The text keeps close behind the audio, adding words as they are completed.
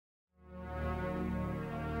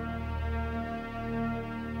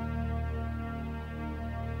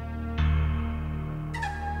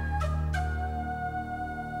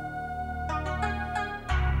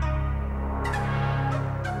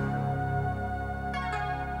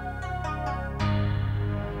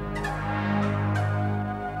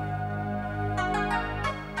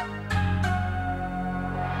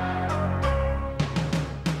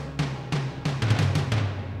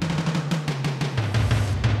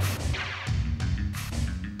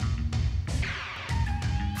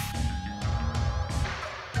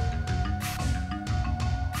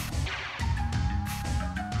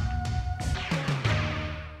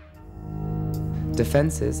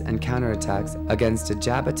defenses and counterattacks against a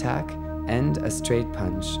jab attack and a straight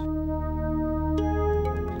punch.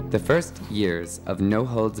 The first years of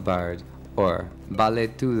no-holds-barred, or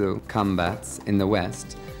Vale-Tudo combats in the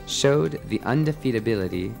West, showed the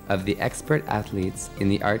undefeatability of the expert athletes in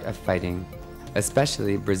the art of fighting,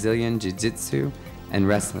 especially Brazilian Jiu-Jitsu and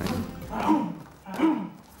wrestling.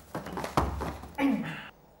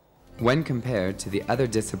 When compared to the other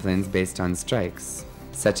disciplines based on strikes,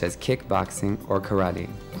 such as kickboxing or karate.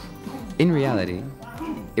 In reality,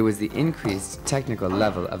 it was the increased technical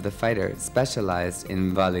level of the fighter specialized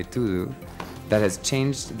in Vale-Tudo that has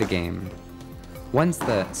changed the game. Once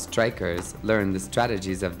the strikers learned the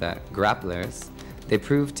strategies of the grapplers, they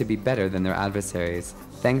proved to be better than their adversaries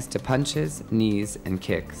thanks to punches, knees, and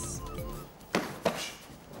kicks.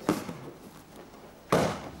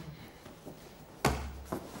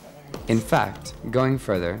 In fact, going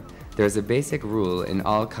further, there is a basic rule in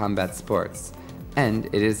all combat sports, and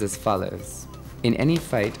it is as follows. In any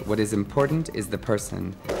fight, what is important is the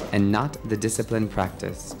person, and not the discipline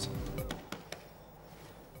practiced.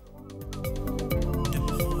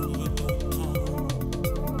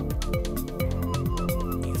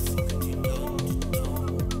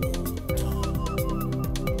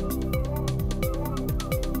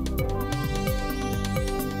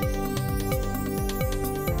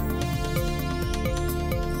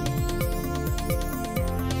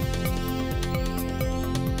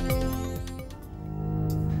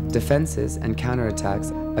 Defenses and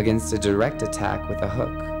counterattacks against a direct attack with a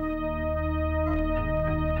hook.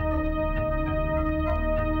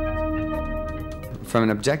 From an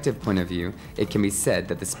objective point of view, it can be said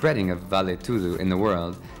that the spreading of Vale-Tudo in the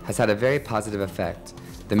world has had a very positive effect.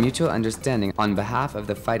 The mutual understanding on behalf of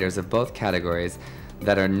the fighters of both categories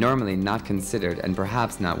that are normally not considered and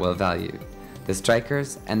perhaps not well valued, the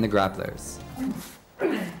strikers and the grapplers.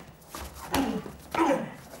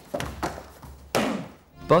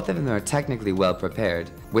 Both of them are technically well prepared,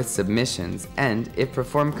 with submissions, and, if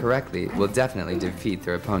performed correctly, will definitely defeat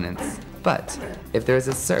their opponents. But, if there is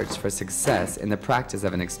a search for success in the practice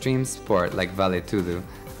of an extreme sport like Vale-Tudo,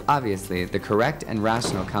 obviously the correct and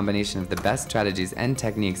rational combination of the best strategies and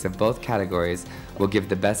techniques of both categories will give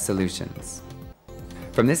the best solutions.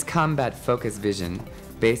 From this combat-focused vision,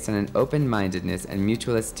 based on an open-mindedness and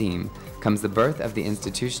mutual esteem, comes the birth of the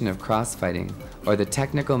institution of cross-fighting, or the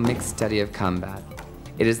technical mixed study of combat.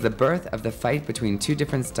 It is the birth of the fight between two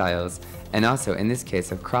different styles, and also in this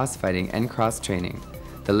case of cross-fighting and cross-training.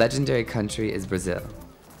 The legendary country is Brazil.